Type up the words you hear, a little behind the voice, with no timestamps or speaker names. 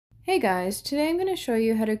Hey guys, today I'm going to show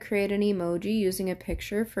you how to create an emoji using a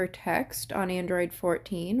picture for text on Android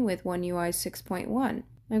 14 with One UI 6.1.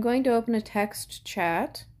 I'm going to open a text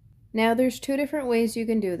chat. Now there's two different ways you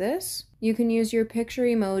can do this. You can use your picture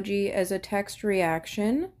emoji as a text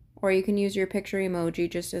reaction, or you can use your picture emoji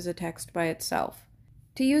just as a text by itself.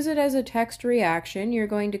 To use it as a text reaction, you're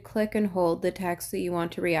going to click and hold the text that you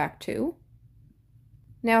want to react to.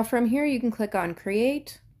 Now from here you can click on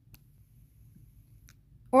Create,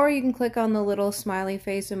 or you can click on the little smiley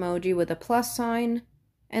face emoji with a plus sign,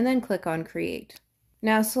 and then click on Create.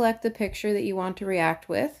 Now select the picture that you want to react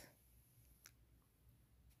with.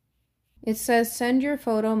 It says Send your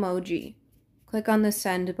photo emoji. Click on the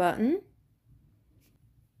Send button.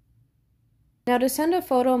 Now to send a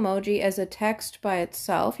photo emoji as a text by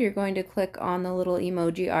itself, you're going to click on the little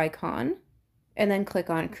emoji icon, and then click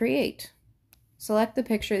on Create. Select the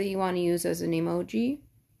picture that you want to use as an emoji,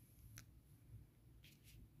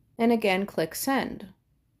 and again click Send.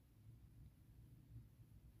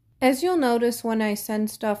 As you'll notice, when I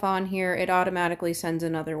send stuff on here, it automatically sends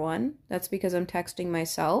another one. That's because I'm texting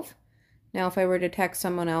myself. Now if I were to text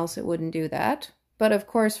someone else, it wouldn't do that. But of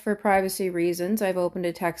course, for privacy reasons, I've opened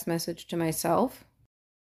a text message to myself.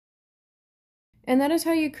 And that is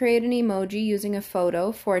how you create an emoji using a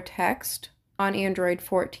photo for text on Android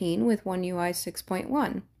 14 with One UI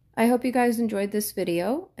 6.1. I hope you guys enjoyed this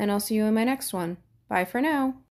video, and I'll see you in my next one. Bye for now.